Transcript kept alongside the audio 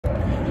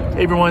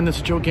Hey everyone, this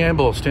is Joe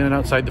Gamble, standing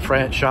outside the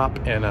Fryette shop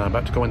and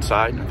about to go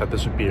inside. I thought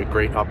this would be a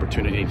great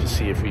opportunity to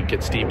see if we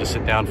get Steve to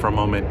sit down for a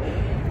moment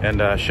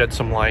and shed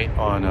some light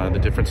on the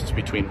differences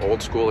between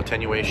old school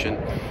attenuation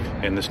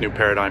and this new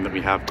paradigm that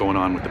we have going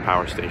on with the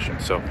power station.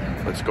 So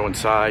let's go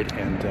inside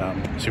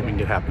and see what we can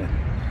get happening.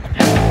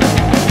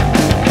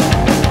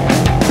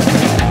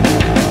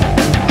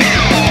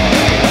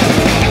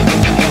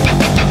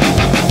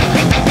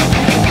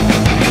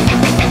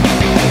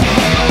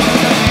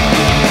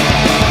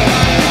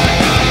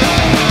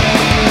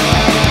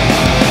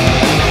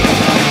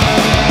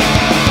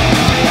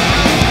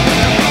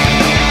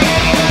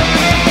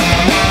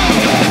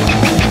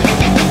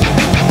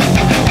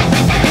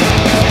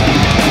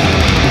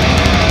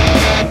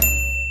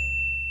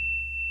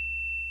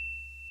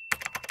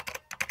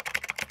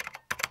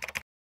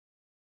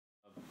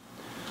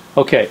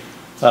 Okay,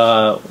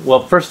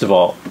 well, first of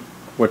all,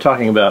 we're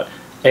talking about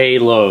a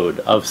load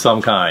of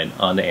some kind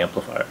on the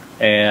amplifier,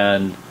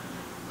 and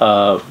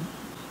for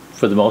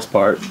the most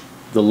part,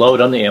 the load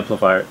on the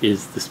amplifier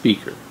is the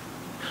speaker.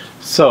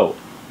 So,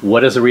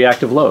 what is a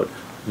reactive load?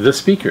 The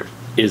speaker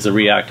is a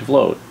reactive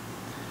load.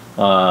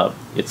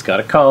 It's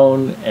got a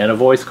cone and a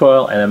voice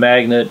coil and a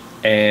magnet,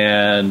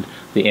 and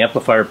the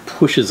amplifier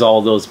pushes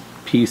all those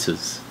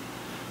pieces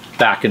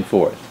back and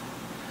forth.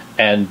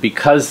 And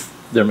because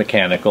they're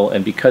mechanical,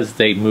 and because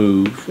they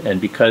move,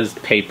 and because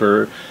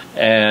paper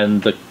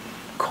and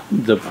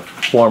the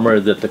former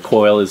that the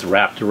coil is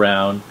wrapped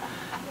around,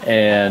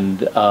 and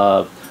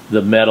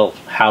the metal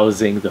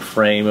housing, the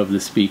frame of the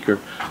speaker,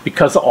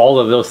 because all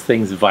of those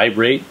things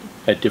vibrate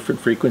at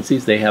different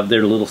frequencies, they have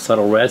their little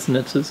subtle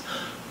resonances.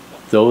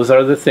 Those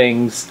are the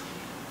things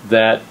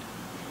that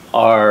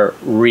are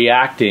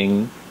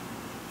reacting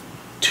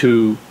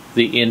to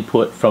the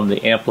input from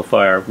the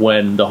amplifier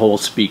when the whole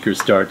speaker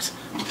starts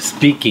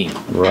speaking.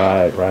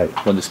 Right.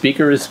 When the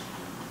speaker is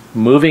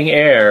moving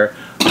air,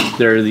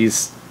 there are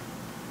these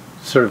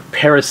sort of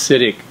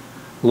parasitic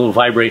little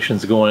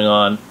vibrations going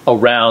on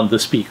around the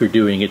speaker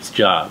doing its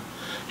job.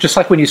 Just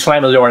like when you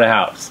slam the door in a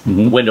house,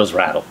 the windows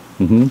rattle.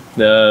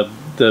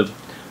 The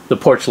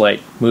porch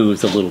light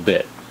moves a little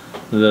bit.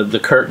 The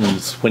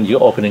curtains, when you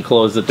open and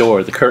close the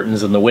door, the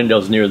curtains and the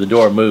windows near the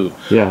door move.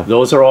 Yeah.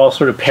 Those are all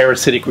sort of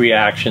parasitic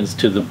reactions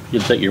to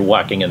that you're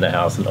walking in the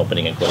house and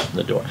opening and closing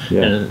the door.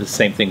 Yeah. And the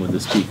same thing with the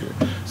speaker.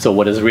 So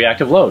what is a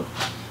reactive load?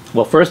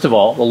 Well, first of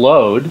all, the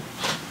load,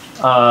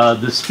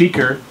 the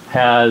speaker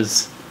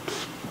has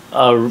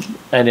an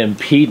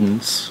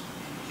impedance,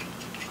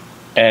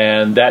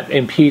 and that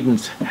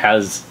impedance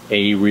has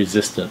a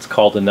resistance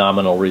called a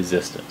nominal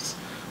resistance.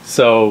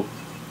 So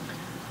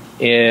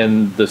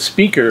in the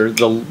speaker,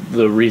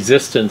 the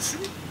resistance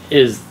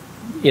is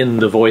in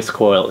the voice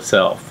coil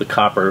itself. The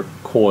copper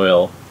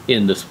coil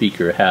in the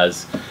speaker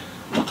has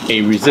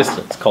a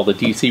resistance called a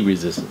DC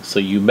resistance.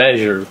 So you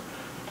measure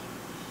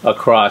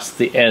across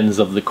the ends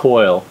of the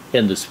coil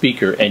in the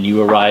speaker and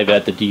you arrive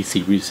at the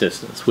DC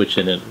resistance, which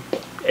in an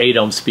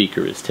 8-ohm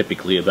speaker is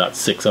typically about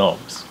 6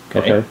 ohms.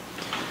 Okay?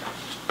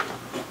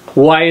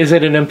 Why is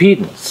it an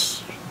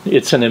impedance?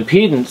 It's an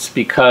impedance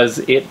because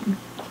it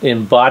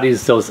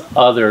embodies those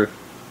other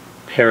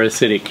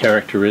parasitic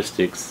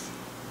characteristics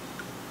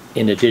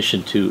in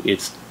addition to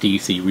its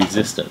DC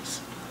resistance.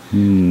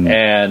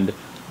 And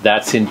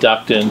that's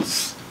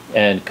inductance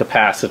and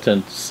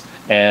capacitance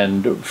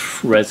and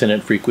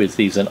resonant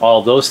frequencies and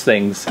all those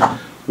things.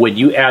 When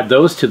you add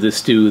those to the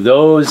stew,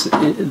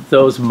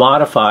 those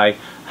modify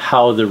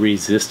how the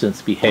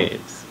resistance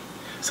behaves.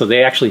 So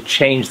they actually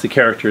change the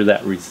character of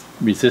that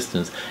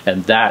resistance,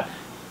 and that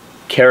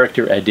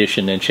character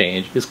addition and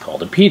change is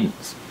called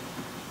impedance.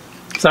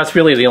 So that's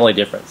really the only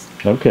difference.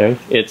 Okay.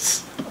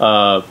 It's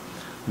a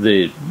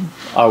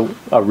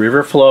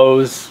river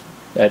flows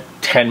at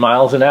 10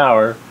 miles an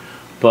hour,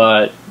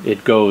 but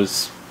it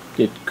curves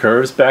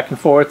back and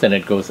forth, and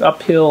it goes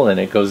uphill and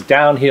it goes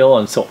downhill,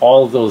 and so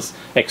all of those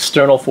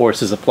external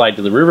forces applied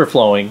to the river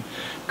flowing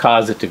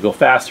cause it to go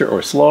faster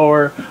or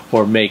slower,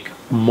 or make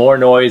more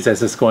noise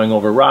as it's going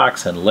over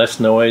rocks and less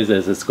noise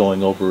as it's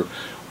going over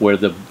where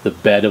the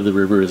bed of the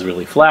river is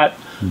really flat.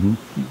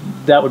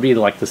 That would be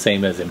like the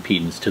same as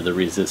impedance to the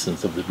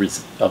resistance of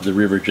the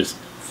river just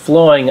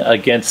flowing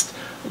against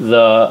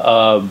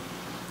the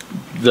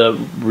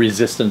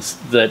resistance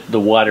that the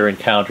water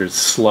encounters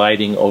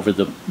sliding over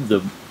the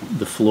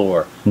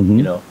floor.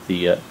 You know,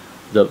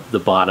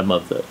 the bottom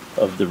of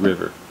the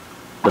river,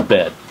 the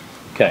bed.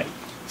 Okay,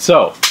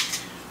 so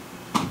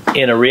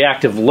in a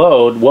reactive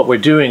load, what we're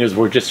doing is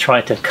we're just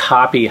trying to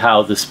copy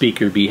how the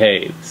speaker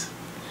behaves.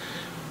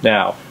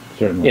 Now,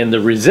 in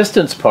the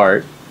resistance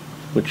part,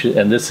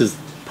 and this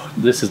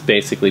is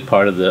basically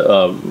part of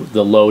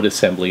the load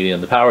assembly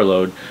and the power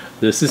load.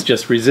 This is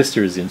just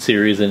resistors in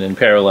series and in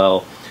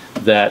parallel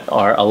that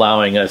are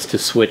allowing us to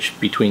switch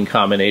between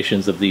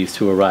combinations of these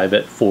to arrive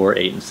at 4,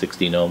 8, and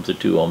 16 ohms or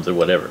 2 ohms or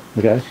whatever.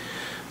 Okay.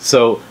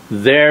 So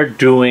they're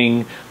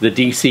doing the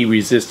DC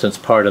resistance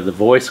part of the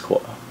voice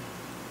coil.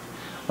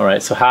 All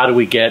right, so how do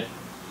we get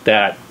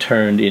that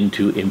turned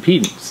into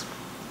impedance?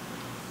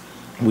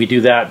 We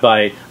do that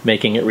by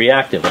making it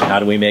reactive. And how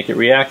do we make it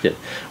reactive?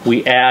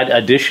 We add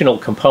additional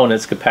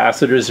components,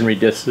 capacitors and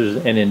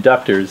resistors and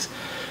inductors,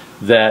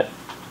 that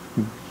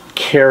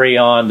carry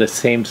on the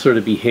same sort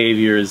of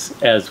behaviors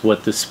as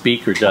what the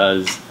speaker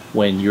does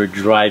when you're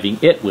driving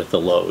it with the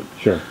load.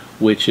 Sure.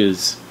 Which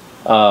is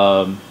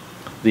the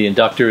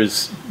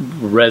inductors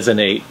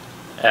resonate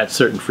at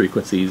certain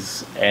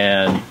frequencies,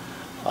 and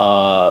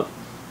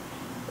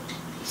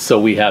so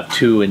we have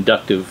two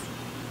inductive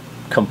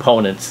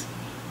components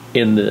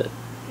in the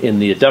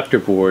inductor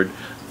board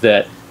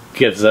that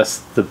gives us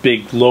the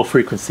big low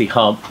frequency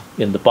hump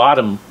in the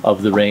bottom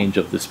of the range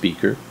of the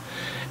speaker.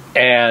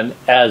 And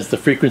as the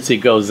frequency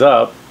goes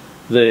up,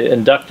 the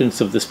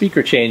inductance of the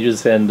speaker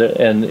changes, and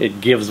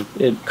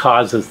it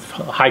causes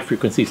high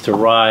frequencies to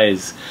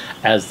rise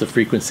as the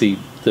frequency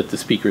that the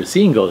speaker is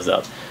seeing goes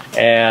up.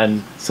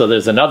 And so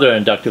there's another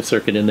inductive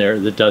circuit in there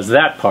that does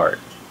that part.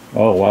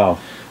 Oh wow.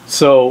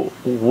 So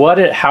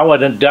how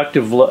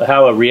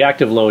a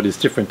reactive load is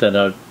different than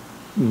a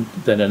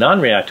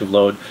non-reactive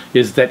load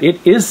is that it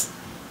is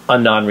a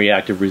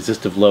non-reactive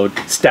resistive load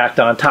stacked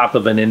on top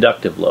of an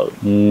inductive load.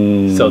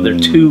 So they're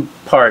two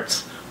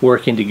parts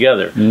working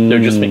together. They're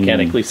just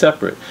mechanically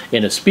separate.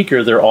 In a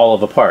speaker, they're all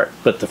of a part,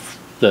 but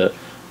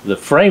the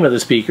frame of the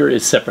speaker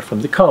is separate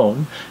from the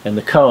cone, and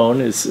the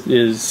cone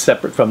is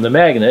separate from the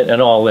magnet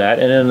and all that.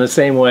 And in the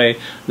same way,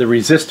 the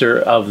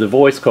resistor of the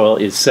voice coil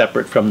is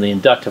separate from the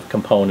inductive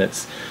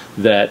components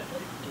that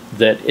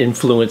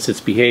influence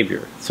its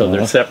behavior. So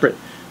they're separate,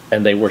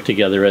 and they work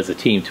together as a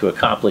team to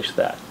accomplish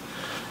that.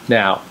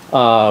 Now,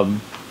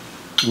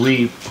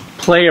 we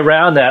play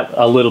around that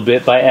a little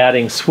bit by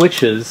adding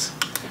switches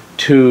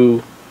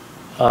to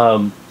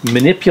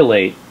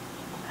manipulate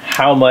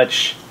how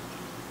much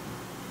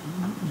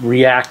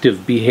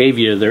reactive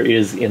behavior there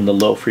is in the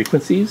low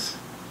frequencies,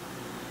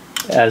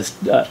 as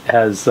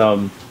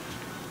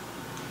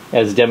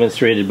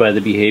demonstrated by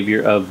the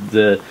behavior of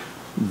the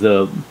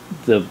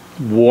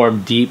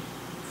warm deep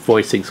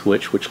voicing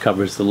switch, which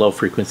covers the low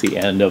frequency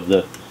end of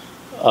the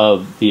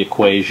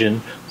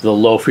equation, the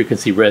low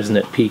frequency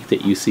resonant peak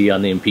that you see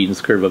on the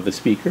impedance curve of the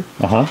speaker.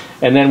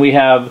 And then we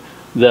have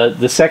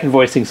the second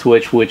voicing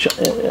switch,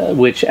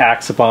 which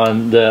acts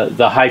upon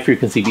the high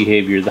frequency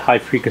behavior, the high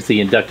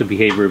frequency inductive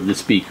behavior of the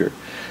speaker,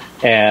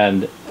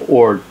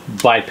 or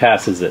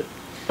bypasses it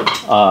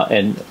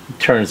and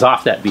turns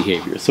off that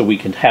behavior. So we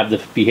can have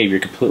the behavior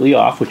completely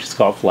off, which is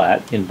called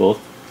flat in both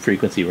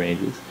frequency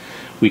ranges.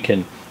 We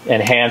can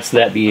enhance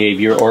that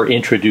behavior or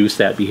introduce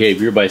that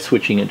behavior by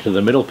switching it to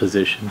the middle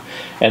position,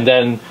 and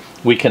then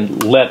we can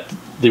let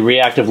the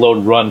reactive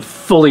load run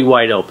fully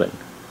wide open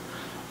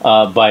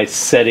by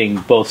setting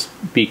both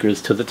speakers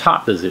to the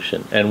top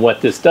position. And what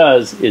this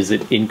does is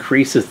it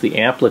increases the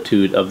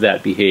amplitude of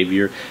that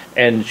behavior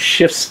and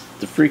shifts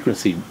the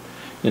frequency.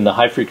 In the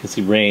high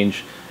frequency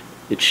range,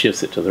 it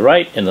shifts it to the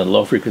right, and in the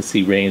low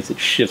frequency range, it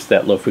shifts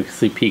that low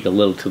frequency peak a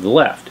little to the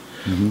left.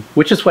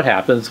 Which is what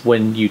happens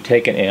when you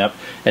take an amp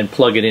and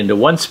plug it into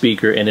one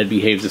speaker and it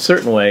behaves a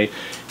certain way,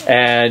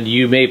 and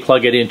you may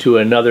plug it into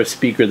another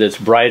speaker that's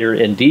brighter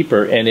and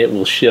deeper, and it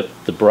will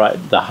shift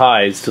the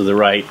highs to the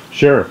right.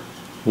 Sure.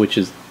 Which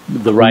is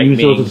the right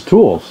means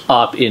tools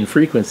up in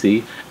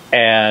frequency,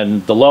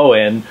 and the low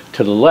end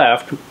to the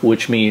left,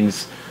 which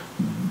means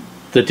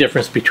the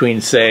difference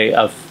between, say,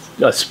 a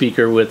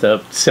speaker with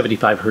a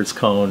 75 hertz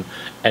cone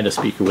and a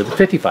speaker with a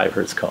 55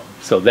 hertz cone.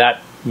 So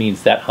that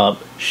means that hump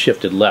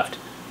shifted left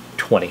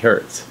 20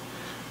 hertz.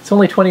 It's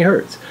only 20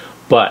 hertz.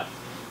 But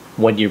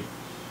when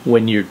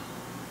you're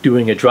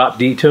doing a drop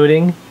D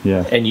tuning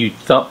and you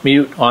thump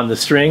mute on the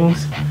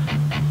strings,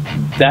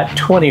 that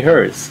 20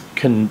 hertz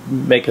can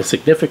make a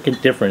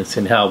significant difference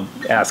in how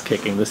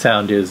ass-kicking the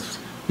sound is,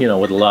 you know,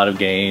 with a lot of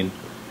gain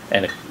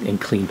and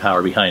clean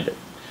power behind it.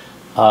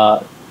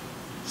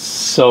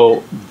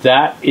 So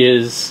that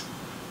is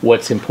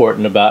what's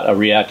important about a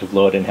reactive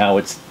load, and how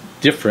it's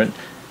different,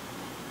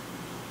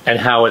 and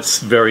how it's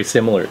very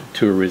similar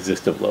to a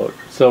resistive load.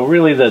 So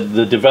really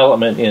the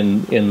development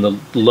in the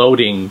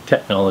loading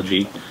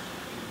technology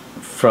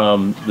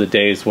from the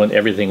days when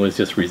everything was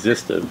just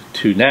resistive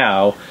to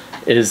now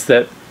is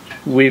that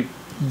we've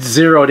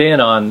zeroed in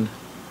on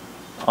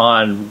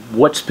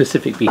what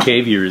specific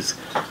behaviors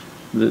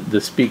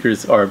the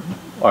speakers are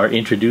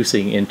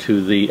introducing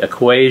into the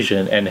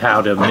equation, and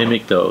how to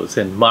mimic those.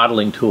 And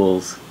modeling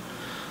tools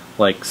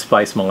like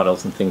SPICE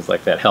models and things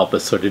like that help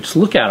us sort of just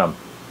look at them.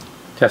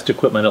 Test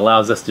equipment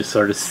allows us to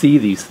sort of see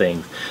these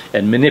things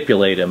and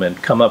manipulate them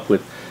and come up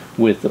with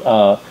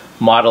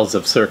models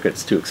of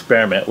circuits to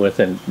experiment with,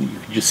 and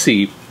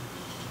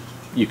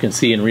you can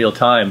see in real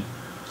time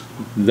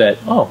that,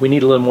 oh, we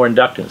need a little more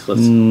inductance.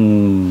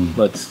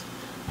 Let's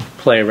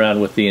play around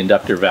with the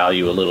inductor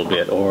value a little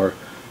bit, or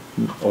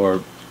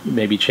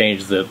maybe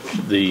change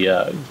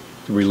the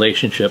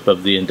relationship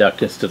of the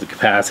inductance to the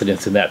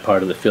capacitance in that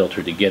part of the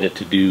filter to get it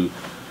to do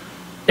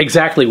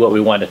exactly what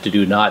we want it to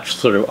do, not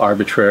sort of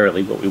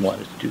arbitrarily what we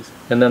want it to do.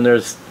 And then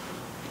there's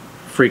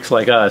freaks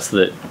like us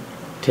that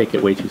take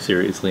it way too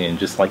seriously and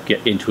just like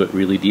get into it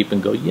really deep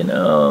and go, you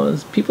know,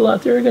 there's people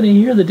out there are going to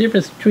hear the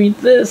difference between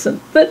this and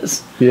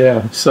this.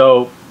 Yeah.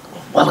 So,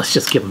 well, let's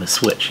just give them a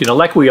switch, you know,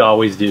 like we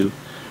always do.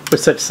 We're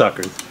such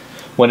suckers.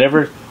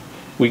 Whenever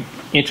we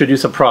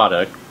introduce a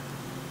product,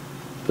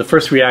 the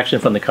first reaction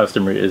from the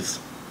customer is,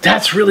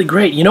 that's really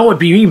great. You know, it'd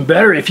be even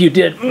better if you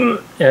did.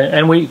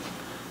 And we,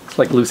 it's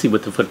like Lucy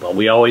with the football.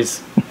 We always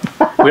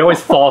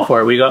fall for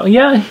it. We go,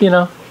 yeah, you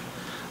know.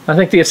 I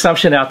think the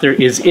assumption out there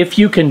is if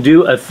you can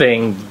do a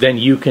thing, then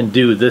you can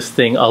do this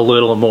thing a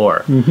little more.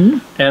 Mm-hmm.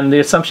 And the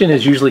assumption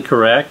is usually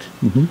correct,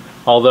 mm-hmm.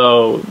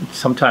 although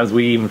sometimes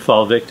we even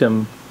fall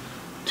victim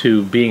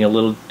to being a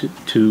little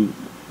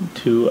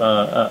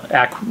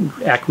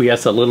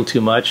acquiesce a little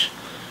too much,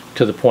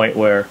 to the point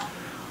where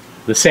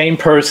the same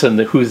person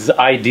whose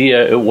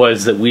idea it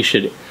was that we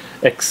should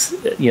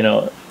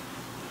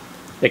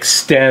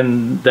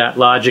extend that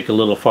logic a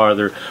little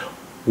farther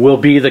will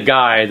be the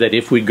guy that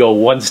if we go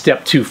one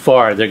step too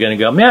far, they're going to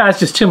go, man, that's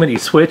just too many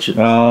switches.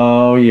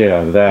 Oh,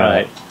 yeah, that.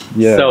 Right.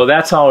 Yeah. So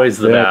that's always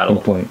the battle.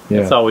 Complaint. Yeah.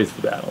 It's always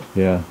the battle.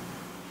 Yeah.